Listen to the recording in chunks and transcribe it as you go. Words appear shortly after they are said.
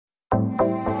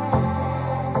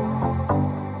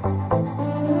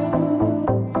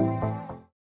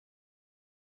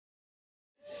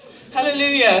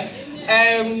Hallelujah.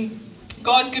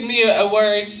 God's given me a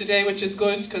word today, which is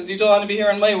good, because you don't want to be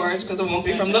hearing my word, because it won't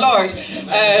be from the Lord.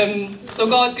 So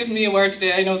God's given me a word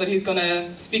today. I know that he's going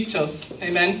to speak to us.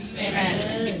 Amen?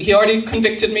 Amen. He already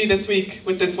convicted me this week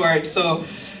with this word. So,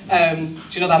 do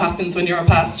you know that happens when you're a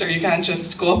pastor? You can't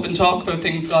just go up and talk about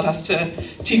things. God has to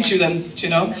teach you them, do you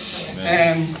know?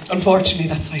 Unfortunately,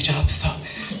 that's my job, so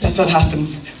that's what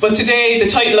happens. But today, the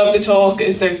title of the talk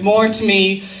is There's More to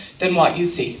Me Than What You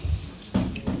See.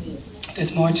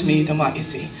 There's more to me than what you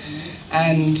see.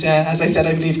 And as I said,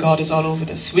 I believe God is all over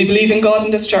this. We believe in God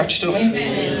in this church, don't we?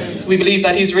 Amen. We believe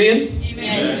that he's real,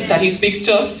 Amen. That he speaks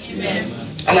to us, Amen.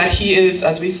 And that he is,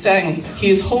 as we sang, he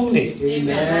is holy.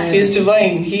 Amen. He is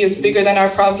divine. He is bigger than our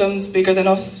problems, bigger than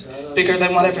us, bigger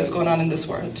than whatever's going on in this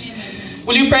world.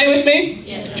 Will you pray with me?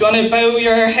 Yes. Do you want to bow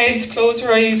your heads, close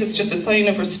your eyes? It's just a sign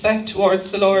of respect towards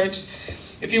the Lord.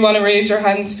 If you want to raise your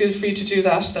hands, feel free to do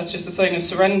that. That's just a sign of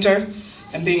surrender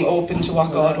and being open to what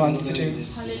God wants to do.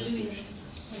 Hallelujah.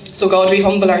 So God, we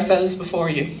humble ourselves before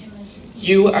you.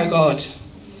 You are God,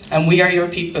 and we are your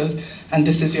people, and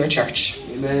this is your church.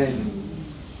 Amen.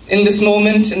 In this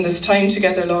moment, in this time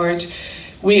together, Lord,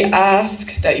 we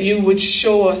ask that you would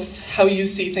show us how you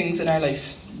see things in our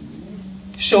life.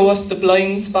 Show us the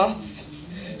blind spots.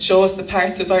 Show us the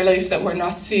parts of our life that we're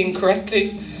not seeing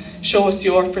correctly. Show us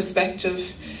your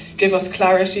perspective. Give us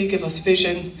clarity, give us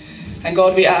vision. And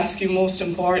God, we ask you most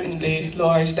importantly,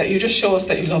 Lord, that you just show us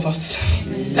that you love us,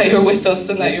 that you're with us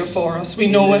and that you're for us. We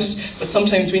know it, but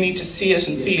sometimes we need to see it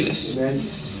and feel it.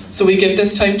 So we give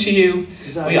this time to you,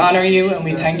 we honour you, and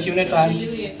we thank you in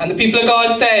advance. And the people of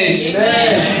God said,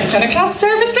 Amen. 10 o'clock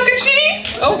service, look at you.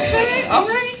 Okay, all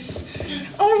right.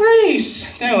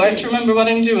 Now I have to remember what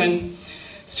I'm doing.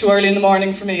 It's too early in the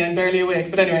morning for me, I'm barely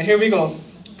awake. But anyway, here we go.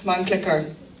 Come on,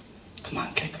 clicker. Come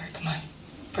on, clicker.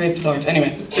 Praise the Lord.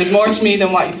 Anyway, there's more to me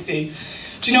than what you see.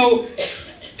 Do you know,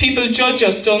 people judge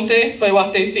us, don't they, by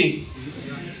what they see?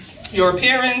 Your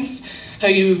appearance, how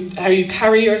you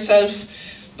carry yourself.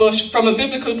 But from a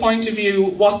biblical point of view,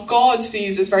 what God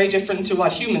sees is very different to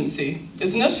what humans see,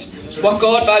 isn't it? What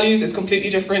God values is completely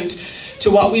different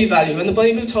to what we value. And the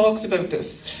Bible talks about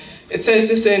this. It says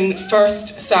this in 1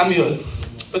 Samuel.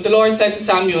 But the Lord said to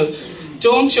Samuel,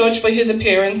 "Don't judge by his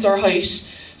appearance or height,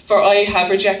 for I have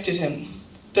rejected him."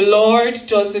 The Lord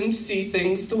doesn't see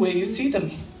things the way you see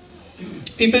them.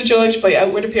 People judge by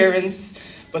outward appearance,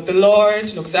 but the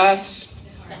Lord looks at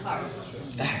the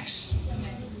heart.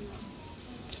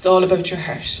 It's all about your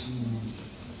heart.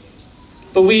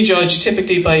 But we judge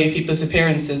typically by people's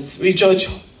appearances. We judge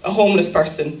a homeless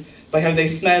person by how they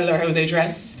smell or how they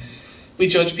dress. We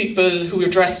judge people who are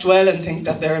dressed well and think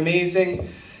that they're amazing.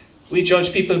 We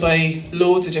judge people by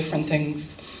loads of different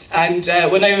things. And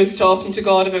when I was talking to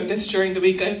God about this during the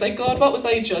week, I was like, God, what was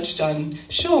I judged on?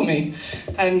 Show me.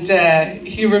 And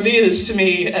he revealed to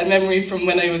me a memory from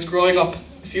when I was growing up,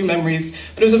 a few memories,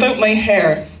 but it was about my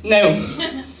hair. Now,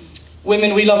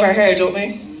 women, we love our hair, don't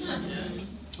we?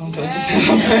 Okay.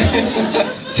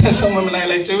 So some women are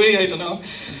like, do we? I don't know.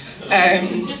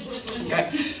 Okay.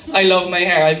 I love my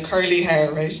hair. I have curly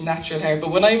hair, right? Natural hair.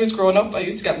 But when I was growing up, I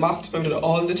used to get mocked about it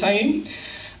all the time.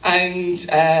 And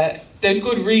there's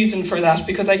good reason for that,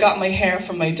 because I got my hair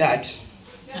from my dad.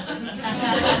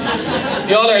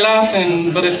 Y'all are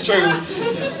laughing, but it's true.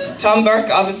 Tom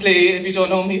Burke, obviously, if you don't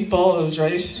know him, he's bald,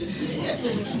 right? This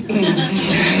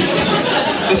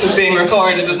is being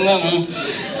recorded, isn't it?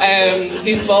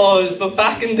 He's bald, but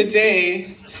back in the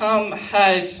day, Tom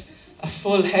had a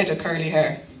full head of curly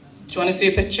hair. Do you want to see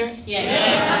a picture?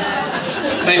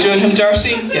 Yes. Am I doing him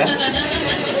dirty? Yes.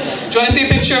 Do you want to see a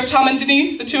picture of Tom and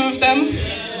Denise, the two of them?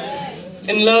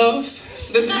 In love.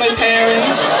 So this is my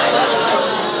parents.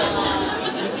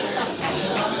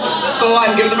 Go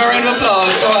on, give them a round of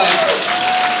applause. Go on.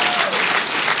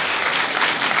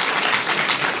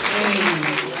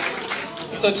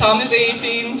 So Tom is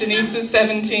 18, Denise is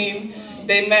 17.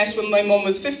 They met when my mum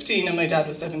was 15 and my dad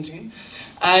was 17.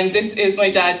 And this is my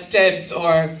dad's Debs,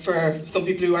 or for some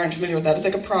people who aren't familiar with that, it's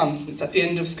like a prom. It's at the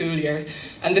end of school year.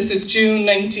 And this is June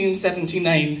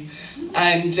 1979.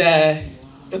 And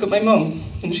look at my mum.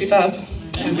 Isn't she fab?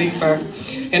 How big for her.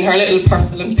 In her little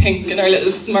purple and pink and her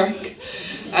little smirk.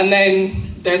 And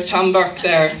then there's Tom Burke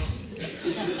there.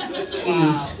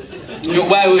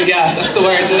 Wow, yeah, that's the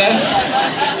word, isn't it?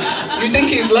 You think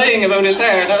he's lying about his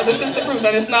hair. No, this is the proof,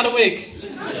 and it's not a wig.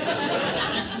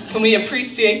 Can we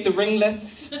appreciate the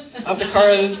ringlets of the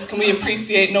curls? Can we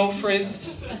appreciate no frizz?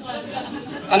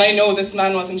 And I know this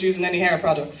man wasn't using any hair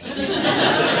products.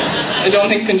 I don't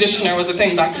think conditioner was a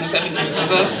thing back in the 70s,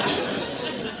 was it?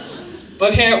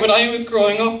 But here, when I was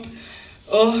growing up,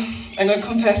 Oh, I'm going to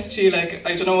confess to you, like,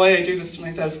 I don't know why I do this to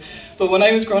myself, but when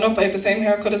I was growing up, I had the same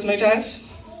haircut as my dad.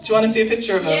 Do you want to see a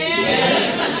picture of it?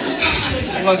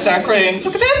 Yeah. I'm going to start crying.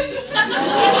 Look at this!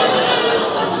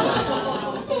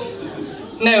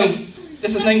 Now,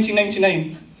 this is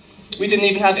 1999. We didn't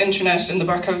even have internet in the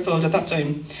Burke household at that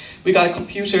time. We got a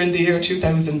computer in the year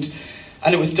 2000,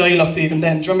 and it was dial-up even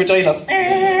then. Do you remember dial-up?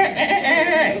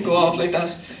 It would go off like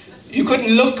that. You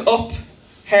couldn't look up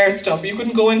hair stuff. You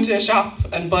couldn't go into a shop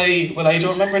and buy, well, I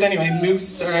don't remember it anyway,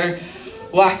 mousse or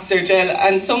wax or gel.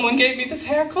 And someone gave me this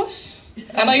haircut.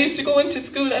 And I used to go into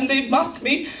school and they'd mock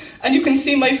me. And you can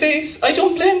see my face. I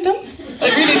don't blame them. I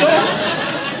really don't.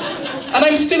 And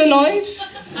I'm still annoyed.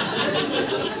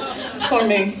 Poor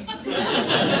me.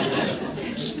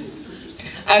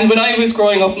 And when I was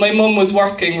growing up, my mum was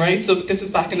working, right? So this is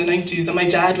back in the 90s, and my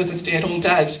dad was a stay-at-home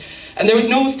dad. And there was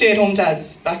no stay-at-home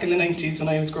dads back in the 90s when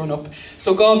I was growing up.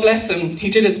 So God bless him, he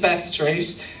did his best,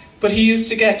 right? But he used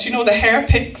to get, you know, the hair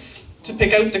picks to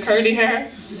pick out the curly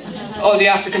hair? All the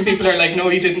African people are like, no,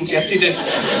 he didn't. Yes, he did.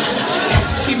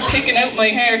 He'd picking out my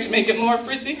hair to make it more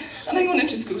frizzy, and I went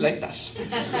into school like that.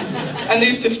 And they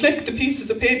used to flick the pieces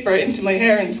of paper into my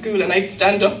hair in school, and I'd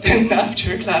stand up then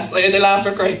after class. I had to laugh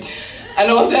or cry. And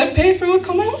all that paper would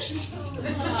come out.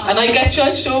 And I'd get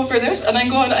judged over this, and I'm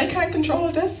going, I can't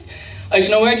control this. I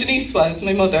don't know where Denise was,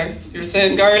 my mother. You're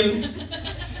saying, girl.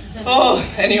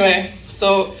 Oh, anyway,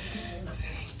 so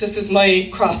this is my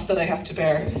cross that I have to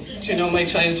bear. Do you know, my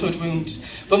childhood wound.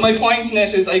 But my point in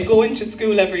it is I go into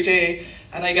school every day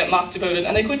and I get mocked about it,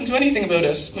 and I couldn't do anything about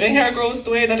it. My hair grows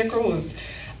the way that it grows.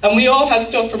 And we all have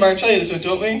stuff from our childhood,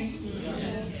 don't we?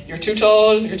 You're too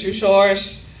tall, you're too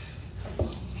short,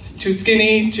 too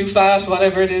skinny, too fat,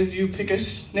 whatever it is, you pick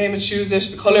it, name it, choose it,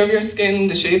 the colour of your skin,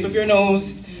 the shape of your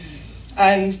nose.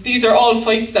 And these are all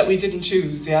fights that we didn't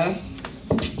choose, yeah?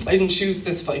 I didn't choose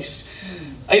this fight.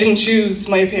 I didn't choose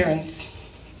my appearance.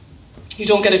 You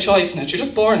don't get a choice in it, you're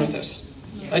just born with it.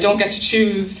 I don't get to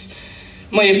choose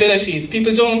my abilities.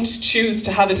 People don't choose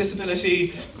to have a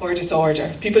disability or a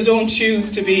disorder. People don't choose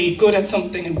to be good at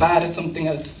something and bad at something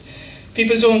else.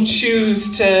 People don't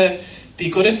choose to be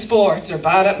good at sports or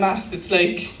bad at math. It's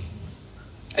like,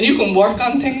 and you can work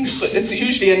on things, but it's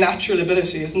usually a natural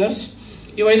ability, isn't it?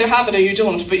 You either have it or you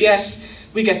don't, but yet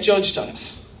we get judged on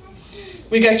it.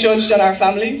 We get judged on our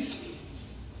families.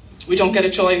 We don't get a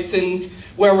choice in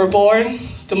where we're born,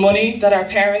 the money that our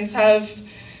parents have,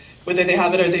 whether they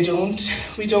have it or they don't.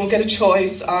 We don't get a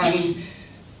choice on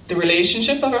the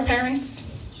relationship of our parents.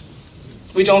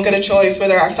 We don't get a choice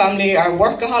whether our family are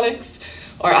workaholics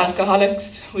or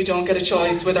alcoholics. We don't get a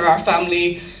choice whether our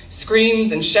family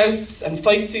screams and shouts and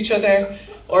fights each other,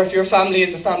 or if your family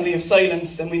is a family of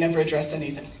silence and we never address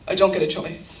anything. I don't get a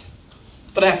choice.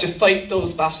 But I have to fight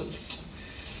those battles.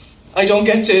 I don't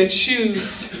get to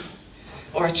choose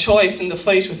or a choice in the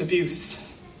fight with abuse.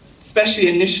 Especially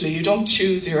initially, you don't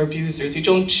choose your abusers. You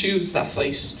don't choose that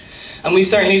fight. And we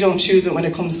certainly don't choose it when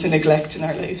it comes to neglect in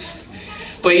our lives.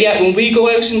 But yet, when we go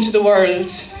out into the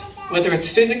world, whether it's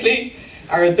physically,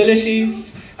 our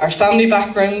abilities, our family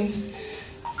backgrounds,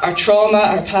 our trauma,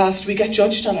 our past, we get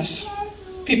judged on it.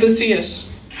 People see it.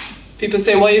 People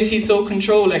say, why is he so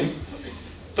controlling?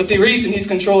 But the reason he's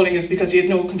controlling is because he had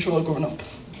no control growing up.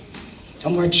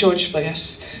 And we're judged by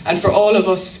it. And for all of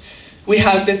us, we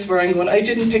have this where I'm going, I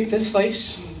didn't pick this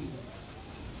fight.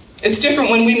 It's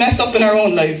different when we mess up in our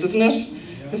own lives, isn't it?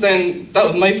 Because then, that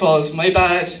was my fault, my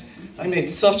bad. I made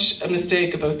such a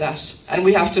mistake about that. And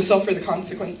we have to suffer the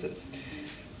consequences.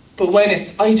 But when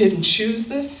it's, I didn't choose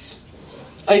this,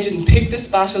 I didn't pick this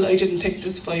battle, I didn't pick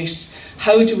this fight,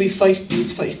 how do we fight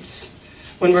these fights?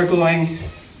 When we're going,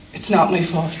 it's not my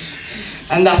fault.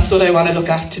 And that's what I want to look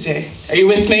at today. Are you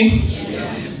with me?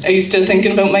 Yes. Are you still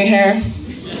thinking about my hair?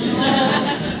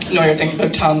 No, you're thinking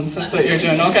about Tom's, that's what you're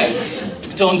doing, okay.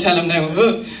 Don't tell him now,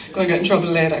 go and get in trouble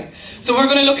later. So we're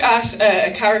going to look at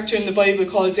a character in the Bible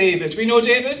called David. We know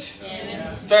David?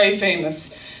 Yes. Very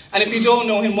famous. And if you don't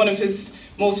know him, one of his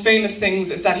most famous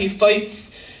things is that he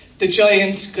fights the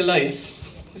giant Goliath.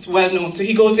 It's well known. So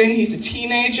he goes in, he's a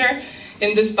teenager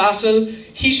in this battle.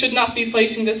 He should not be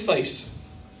fighting this fight.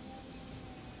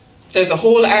 There's a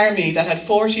whole army that had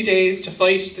 40 days to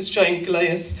fight this giant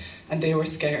Goliath, and they were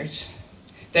scared.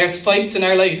 There's fights in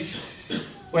our life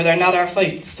where they're not our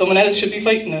fights. Someone else should be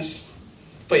fighting it.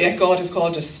 But yet God has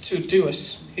called us to do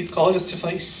it. He's called us to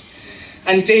fight.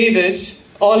 And David,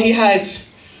 all he had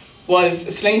was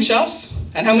a slingshot.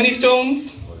 And how many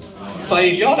stones?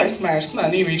 5. Y'all are smart. Come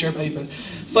on, you read your Bible.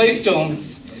 5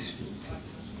 stones.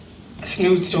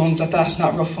 Smooth stones at that,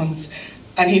 not rough ones.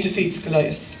 And he defeats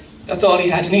Goliath. That's all he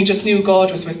had. And he just knew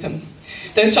God was with him.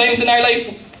 There's times in our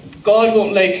life God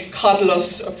won't like coddle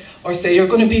us or say, you're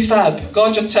going to be fab.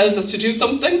 God just tells us to do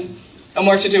something and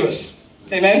we're to do it.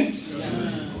 Amen?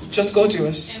 Just go do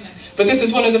it. Amen. But this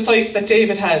is one of the fights that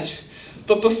David had.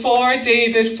 But before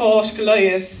David fought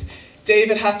Goliath,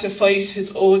 David had to fight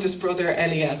his oldest brother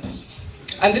Eliab.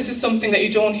 And this is something that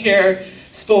you don't hear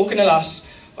spoken a lot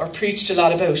or preached a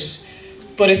lot about.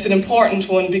 But it's an important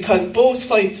one because both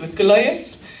fights with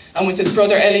Goliath and with his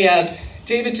brother Eliab,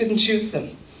 David didn't choose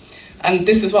them. And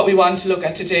this is what we want to look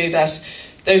at today, that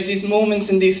there's these moments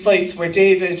in these fights where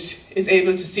David is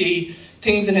able to see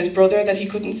things in his brother that he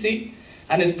couldn't see,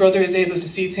 and his brother is able to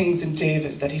see things in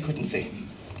David that he couldn't see.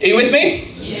 Are you with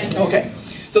me? Yes. Okay.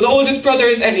 So the oldest brother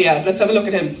is Eliab. Let's have a look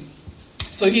at him.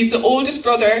 So he's the oldest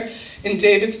brother in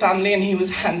David's family, and he was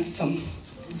handsome.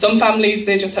 Some families,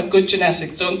 they just have good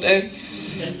genetics, don't they?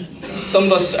 Some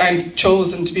of us aren't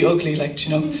chosen to be ugly,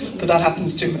 but that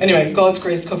happens too. Anyway, God's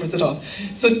grace covers it all.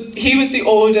 So he was the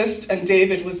oldest and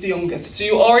David was the youngest. So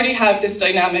you already have this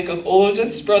dynamic of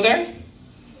oldest brother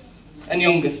and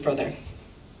youngest brother.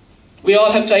 We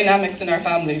all have dynamics in our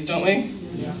families, don't we?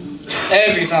 Yeah.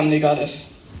 Every family got it.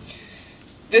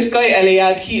 This guy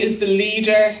Eliab, he is the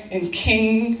leader in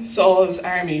King Saul's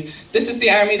army. This is the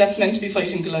army that's meant to be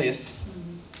fighting Goliath.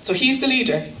 So he's the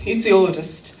leader, he's the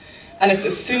oldest. And it's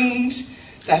assumed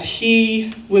that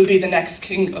he will be the next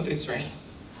king of Israel.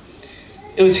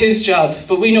 It was his job,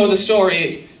 but we know the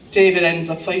story. David ends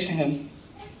up fighting him.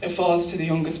 It falls to the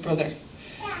youngest brother.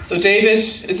 So David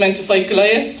is meant to fight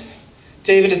Goliath.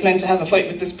 David is meant to have a fight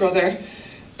with this brother.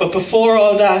 But before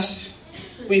all that,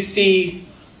 we see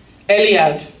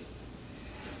Eliab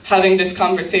having this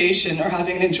conversation or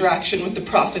having an interaction with the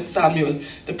prophet Samuel.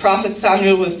 The prophet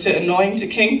Samuel was to anoint a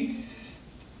king,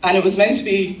 and it was meant to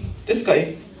be this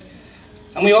guy.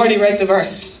 And we already read the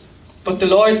verse. But the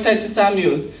Lord said to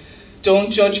Samuel,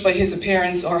 don't judge by his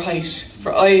appearance or height,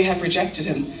 for I have rejected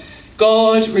him.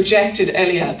 God rejected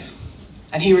Eliab,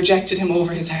 and he rejected him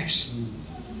over his heart.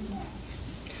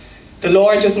 The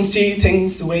Lord doesn't see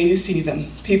things the way you see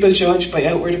them. People judge by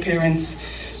outward appearance,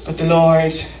 but the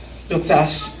Lord looks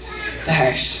at the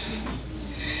heart.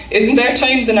 Isn't there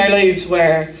times in our lives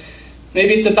where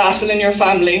maybe it's a battle in your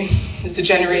family, it's a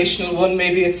generational one,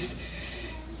 maybe it's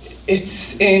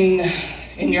in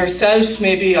yourself,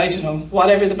 maybe, I don't know,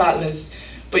 whatever the battle is,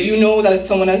 but you know that it's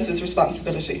someone else's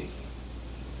responsibility.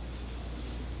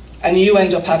 And you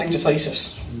end up having to fight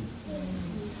it.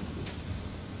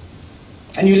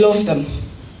 And you love them,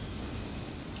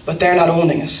 but they're not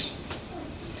owning it.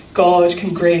 God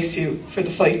can grace you for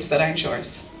the fights that aren't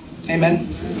yours.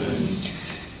 Amen? Amen.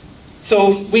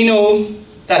 So we know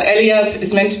that Eliab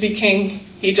is meant to be king.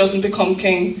 He doesn't become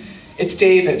king. It's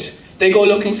David. They go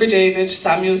looking for David.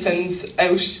 Samuel sends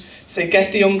out, say,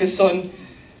 get the youngest son.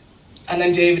 And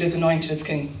then David is anointed as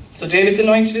king. So David's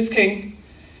anointed as king.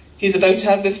 He's about to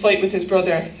have this fight with his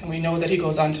brother, and we know that he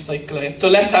goes on to fight Goliath. So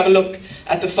let's have a look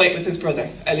at the fight with his brother,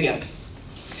 Eliab.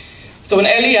 So when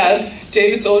Eliab,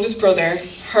 David's oldest brother,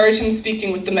 heard him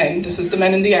speaking with the men, this is the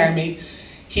men in the army,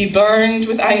 he burned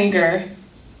with anger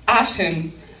at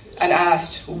him and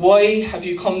asked, why have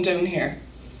you come down here?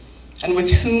 And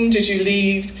with whom did you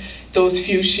leave those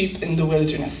few sheep in the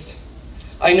wilderness?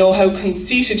 I know how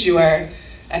conceited you are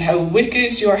and how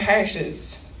wicked your heart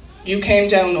is. You came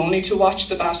down only to watch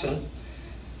the battle.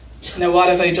 Now what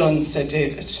have I done, said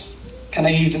David. Can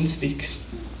I even speak?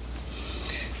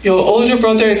 Your older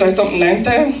brothers are something, aren't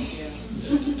they?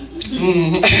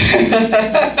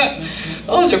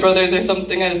 Older brothers are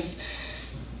something else.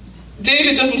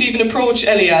 David doesn't even approach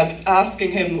Eliab,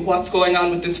 asking him what's going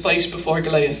on with this fight before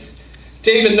Goliath.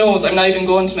 David knows, I'm not even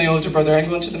going to my older brother, I'm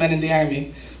going to the men in the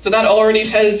army. So that already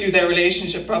tells you their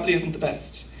relationship probably isn't the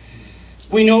best.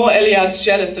 We know Eliab's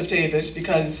jealous of David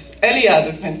because Eliab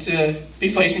is meant to be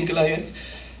fighting Goliath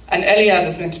and Eliab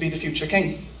is meant to be the future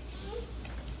king.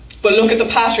 But look at the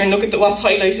pattern, look at what's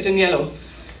highlighted in yellow.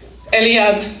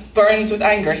 Eliab burns with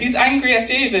anger. He's angry at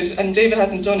David and David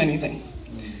hasn't done anything.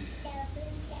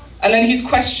 And then he's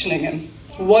questioning him.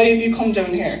 Why have you come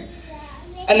down here?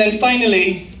 And then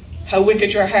finally, how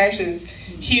wicked your heart is.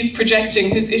 He's projecting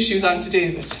his issues onto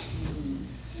David.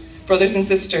 Brothers and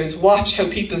sisters, watch how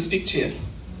people speak to you.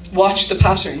 Watch the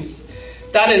patterns.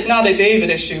 That is not a David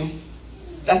issue.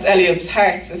 That's Eliab's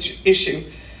heart's issue.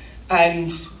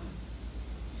 And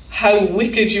how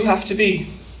wicked you have to be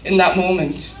in that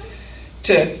moment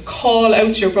to call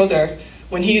out your brother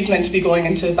when he's meant to be going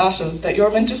into a battle that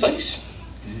you're meant to fight.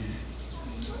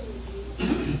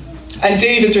 And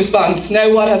David's response,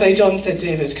 now what have I done, said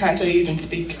David, can't I even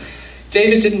speak?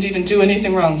 David didn't even do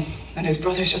anything wrong, and his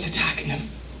brother's just attacking him.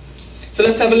 So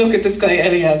let's have a look at this guy,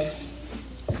 Eliab,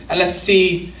 and let's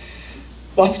see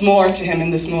what's more to him in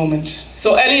this moment.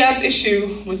 So Eliab's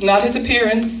issue was not his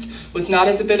appearance, was not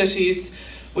his abilities,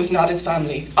 was not his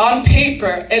family. On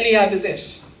paper, Eliab is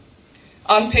it.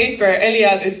 On paper,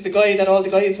 Eliab is the guy that all the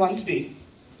guys want to be.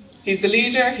 He's the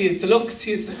leader, he is the looks,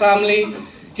 he is the family,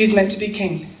 he's meant to be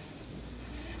king.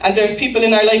 And there's people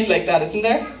in our life like that, isn't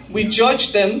there? We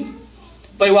judge them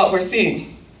by what we're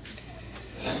seeing.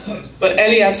 But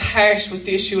Eliab's heart was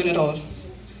the issue in it all.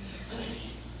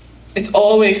 It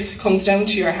always comes down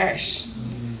to your heart.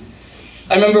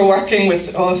 I remember working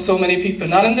with so many people,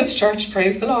 not in this church,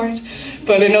 praise the Lord,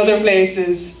 but in other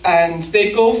places, and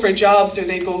they'd go for jobs or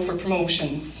they'd go for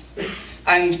promotions.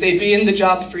 And they'd be in the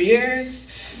job for years,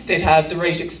 they'd have the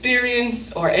right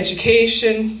experience or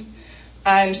education,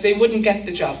 and they wouldn't get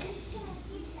the job.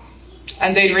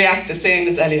 And they'd react the same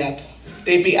as Eliab.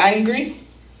 They'd be angry,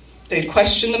 they'd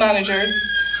question the managers,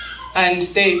 and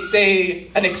they'd say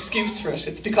an excuse for it.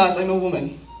 It's because I'm a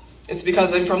woman. It's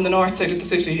because I'm from the north side of the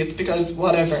city. It's because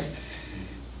whatever.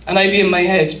 And I'd be in my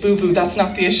head, boo-boo, that's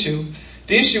not the issue.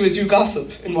 The issue is you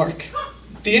gossip in work.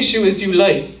 The issue is you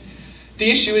lie.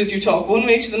 The issue is you talk one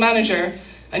way to the manager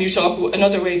and you talk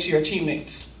another way to your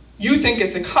teammates. You think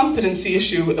it's a competency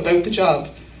issue about the job,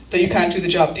 that you can't do the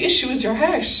job. The issue is your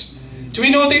heart. Do we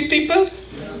know these people?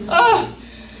 Yes.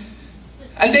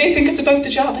 And they think it's about the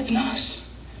job. It's not.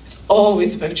 It's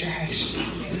always about your heart.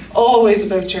 Always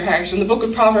about your heart. And the book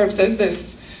of Proverbs says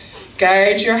this: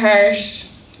 guard your heart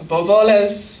above all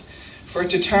else, for it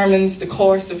determines the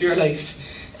course of your life.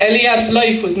 Eliab's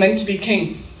life was meant to be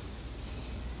king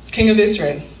of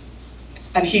Israel,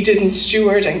 and he didn't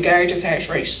steward and guard his heart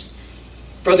right.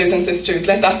 Brothers and sisters,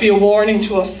 let that be a warning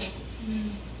to us.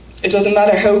 It doesn't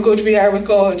matter how good we are with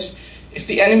God, if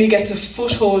the enemy gets a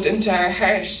foothold into our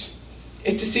heart,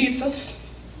 it deceives us.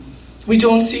 We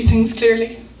don't see things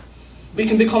clearly. We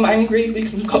can become angry, we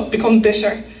can become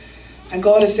bitter. And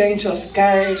God is saying to us,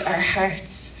 guard our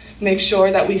hearts. Make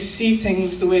sure that we see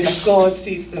things the way that God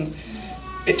sees them.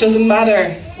 It doesn't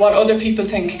matter what other people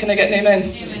think. Can I get an amen?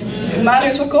 Amen. It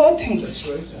matters what God thinks. That's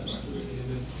right.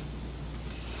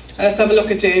 And let's have a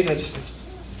look at David.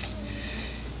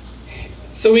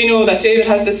 So we know that David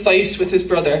has this fight with his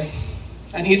brother,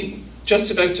 and he's just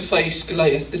about to fight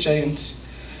Goliath, the giant.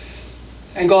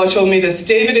 And God showed me this.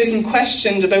 David isn't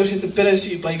questioned about his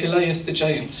ability by Goliath, the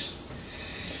giant.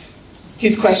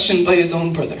 He's questioned by his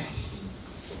own brother.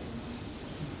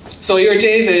 So you're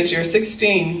David, you're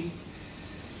 16.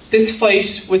 This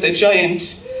fight with a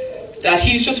giant that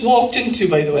he's just walked into,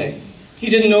 by the way. He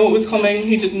didn't know it was coming.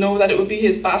 He didn't know that it would be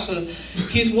his battle.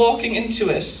 He's walking into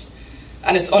it,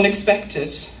 and it's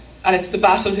unexpected. And it's the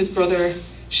battle his brother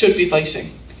should be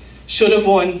fighting, should have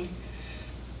won.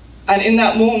 And in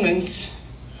that moment,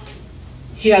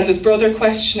 he has his brother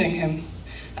questioning him,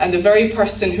 and the very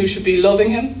person who should be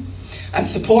loving him and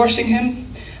supporting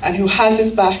him and who has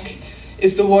his back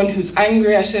is the one who's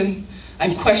angry at him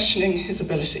and questioning his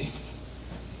ability.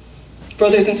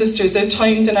 Brothers and sisters, there's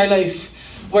times in our life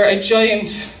where a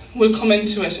giant will come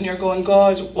into it and you're going,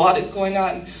 God, what is going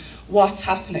on? What's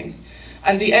happening?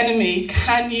 And the enemy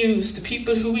can use the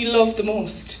people who we love the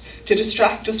most to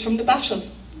distract us from the battle.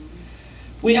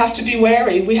 We have to be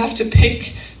wary. We have to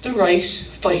pick the right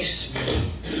fight.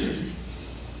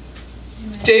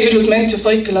 David was meant to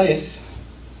fight Goliath,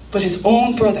 but his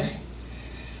own brother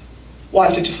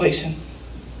wanted to fight him.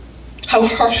 How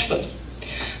hurtful.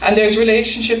 And there's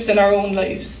relationships in our own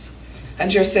lives,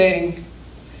 and you're saying,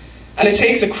 and it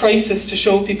takes a crisis to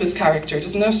show people's character,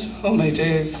 doesn't it? Oh my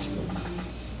days.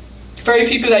 Very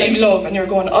people that you love, and you're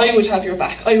going, I would have your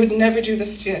back. I would never do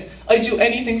this to you. I'd do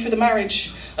anything for the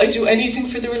marriage. I'd do anything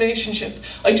for the relationship.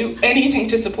 I'd do anything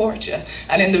to support you.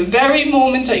 And in the very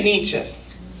moment I need you,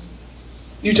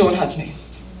 you don't have me.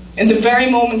 In the very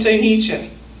moment I need you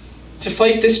to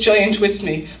fight this giant with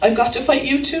me, I've got to fight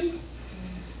you too.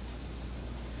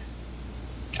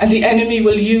 And the enemy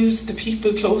will use the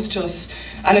people close to us.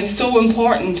 And it's so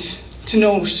important to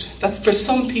note that for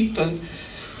some people,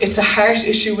 it's a heart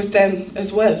issue with them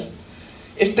as well.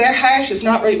 If their heart is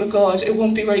not right with God, it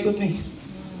won't be right with me.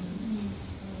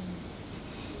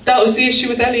 That was the issue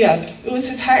with Eliab. It was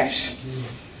his heart.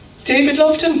 David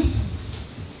loved him,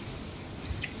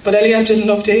 but Eliab didn't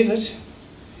love David.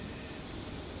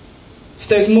 So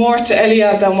there's more to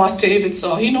Eliab than what David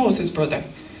saw. He knows his brother.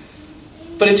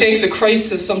 But it takes a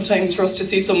crisis sometimes for us to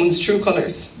see someone's true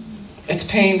colours. It's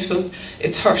painful,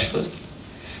 it's hurtful.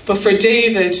 But for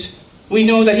David, we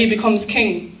know that he becomes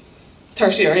king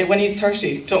when he's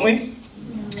 30, don't we?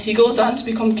 He goes on to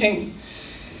become king.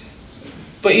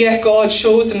 But yet God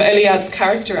shows him Eliab's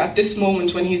character at this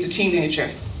moment when he's a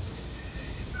teenager.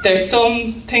 There's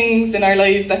some things in our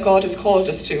lives that God has called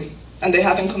us to. and they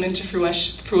haven't come into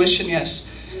fruition yet.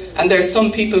 And there's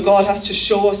some people God has to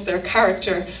show us their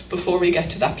character before we get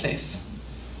to that place.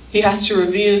 He has to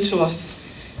reveal to us,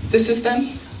 this is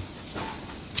them.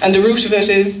 And the root of it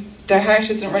is their heart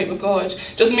isn't right with God.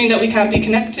 Doesn't mean that we can't be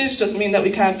connected, doesn't mean that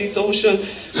we can't be social.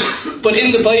 But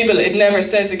in the Bible, it never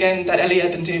says again that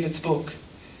Eliab and David spoke.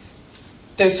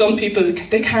 There's some people,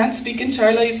 they can't speak into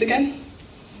our lives again.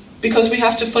 Because we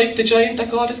have to fight the giant that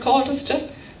God has called us to,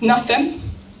 not them.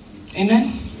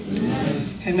 Amen. Amen.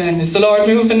 Amen. Is the Lord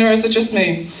moving, or is it just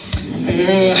me?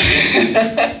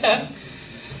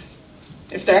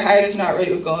 If their heart is not right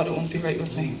with God, it won't be right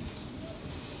with me.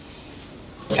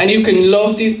 And you can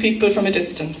love these people from a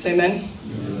distance. Amen.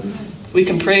 We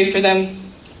can pray for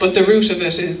them, but the root of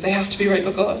it is they have to be right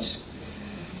with God.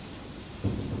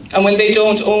 And when they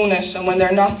don't own it, and when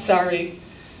they're not sorry,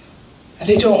 and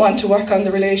they don't want to work on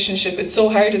the relationship, it's so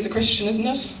hard as a Christian, isn't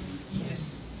it?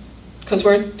 Because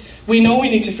we know we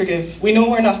need to forgive. We know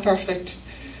we're not perfect.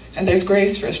 And there's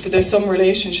grace for it. But there's some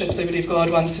relationships I believe God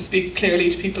wants to speak clearly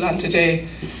to people on today.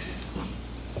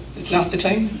 It's not the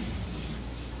time.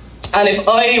 And if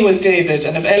I was David,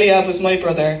 and if Eliab was my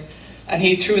brother, and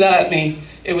he threw that at me,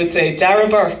 it would say, Dara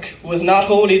Burke was not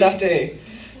holy that day.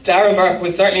 Dara Burke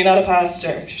was certainly not a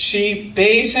pastor. She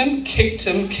bait him, kicked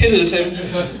him, killed him,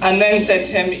 and then said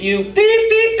to him, you beep,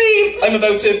 beep, beep, I'm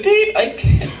about to beep.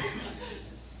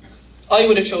 I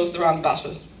would have chose the wrong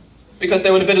battle, because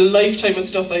there would have been a lifetime of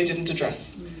stuff I didn't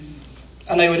address.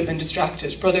 And I would have been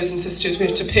distracted. Brothers and sisters, we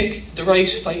have to pick the right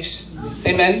fight.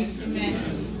 Amen?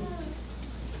 Amen.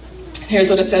 Here's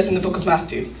what it says in the book of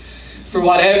Matthew. For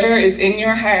whatever is in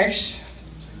your heart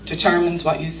determines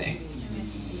what you say.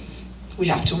 We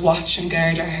have to watch and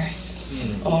guard our hearts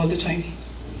all the time.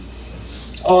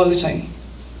 All the time.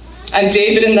 And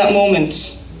David, in that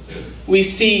moment, we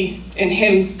see in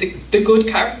him the good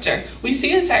character. We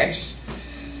see his heart.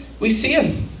 We see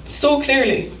him so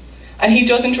clearly. And he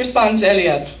doesn't respond to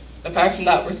Eliab. Apart from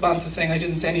that response of saying, I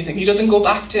didn't say anything. He doesn't go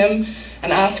back to him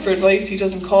and ask for advice. He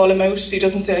doesn't call him out. He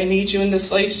doesn't say, I need you in this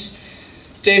fight.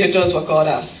 David does what God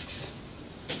asks.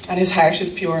 And his heart is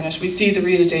pure in it. We see the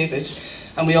real David.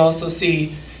 And we also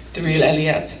see the real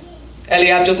Eliab.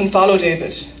 Eliab doesn't follow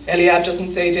David. Eliab doesn't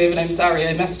say, David, I'm sorry,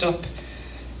 I messed up.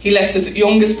 He lets his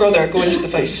youngest brother go into the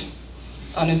fight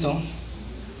on his own.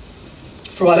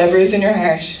 For whatever is in your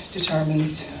heart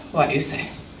determines what you say.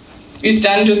 You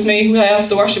stand with me. I ask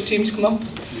the worship team to come up.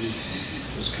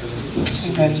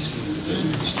 Amen.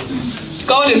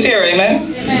 God is here,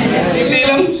 amen? Amen. You feel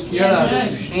him? Yeah.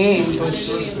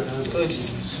 Good. Good.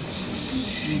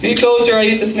 Will you close your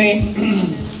eyes with me?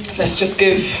 Let's just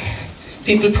give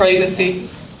people privacy.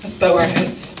 Let's bow our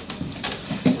heads.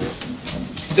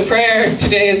 The prayer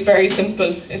today is very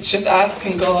simple. It's just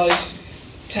asking God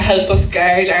to help us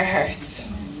guard our hearts.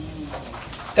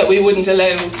 That we wouldn't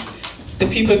allow the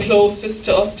people closest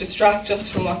to us distract us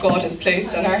from what God has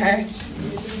placed on our hearts.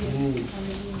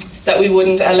 That we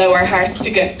wouldn't allow our hearts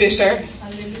to get bitter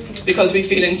because we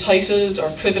feel entitled or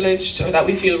privileged, or that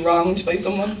we feel wronged by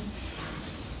someone.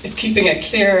 It's keeping a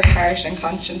clear heart and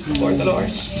conscience before the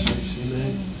Lord.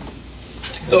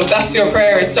 So if that's your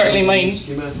prayer, it's certainly mine.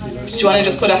 Do you want to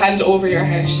just put a hand over your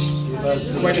heart?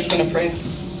 And we're just going to pray.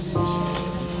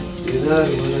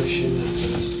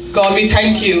 God, we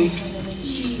thank you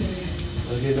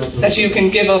that you can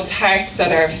give us hearts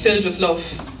that are filled with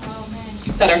love,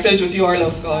 that are filled with your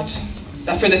love, God.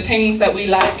 That for the things that we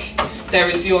lack, there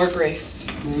is your grace.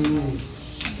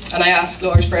 And I ask,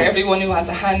 Lord, for everyone who has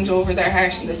a hand over their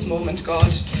heart in this moment,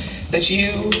 God, that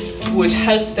you would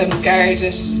help them guard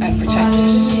it and protect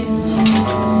it.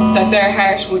 That their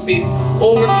heart would be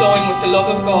overflowing with the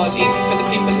love of God, even for the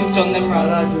people who've done them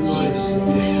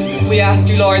wrong. We ask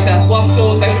you, Lord, that what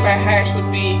flows out of our heart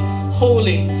would be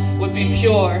holy, would be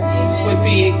pure, would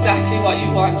be exactly what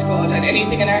you want, God. And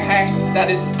anything in our hearts that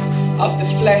is of the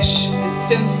flesh is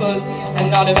sinful and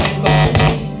not of you,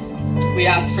 God. We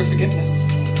ask for forgiveness.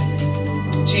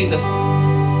 Jesus,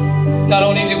 not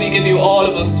only do we give you all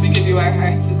of us, we give you our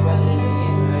hearts as well.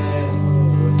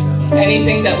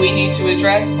 Anything that we need to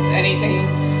address, anything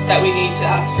that we need to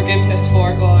ask forgiveness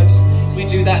for, God, we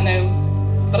do that now.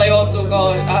 But I also,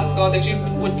 God, ask God that you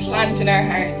would plant in our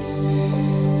hearts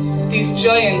these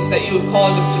giants that you have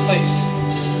called us to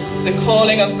fight. The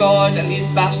calling of God and these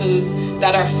battles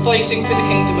that are fighting for the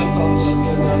kingdom of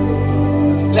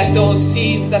God. Let those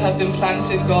seeds that have been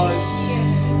planted, God,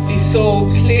 be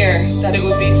so clear that it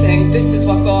would be saying, this is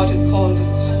what God has called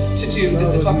us to do.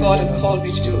 This is what God has called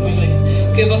me to do in my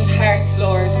life. Give us hearts,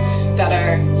 Lord, that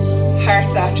are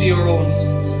hearts after your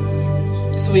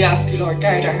own. So we ask you, Lord,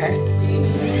 guard our hearts.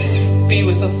 be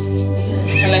with us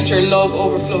and let your love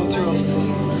overflow through us.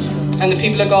 And the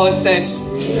people of God said,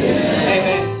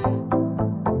 Amen.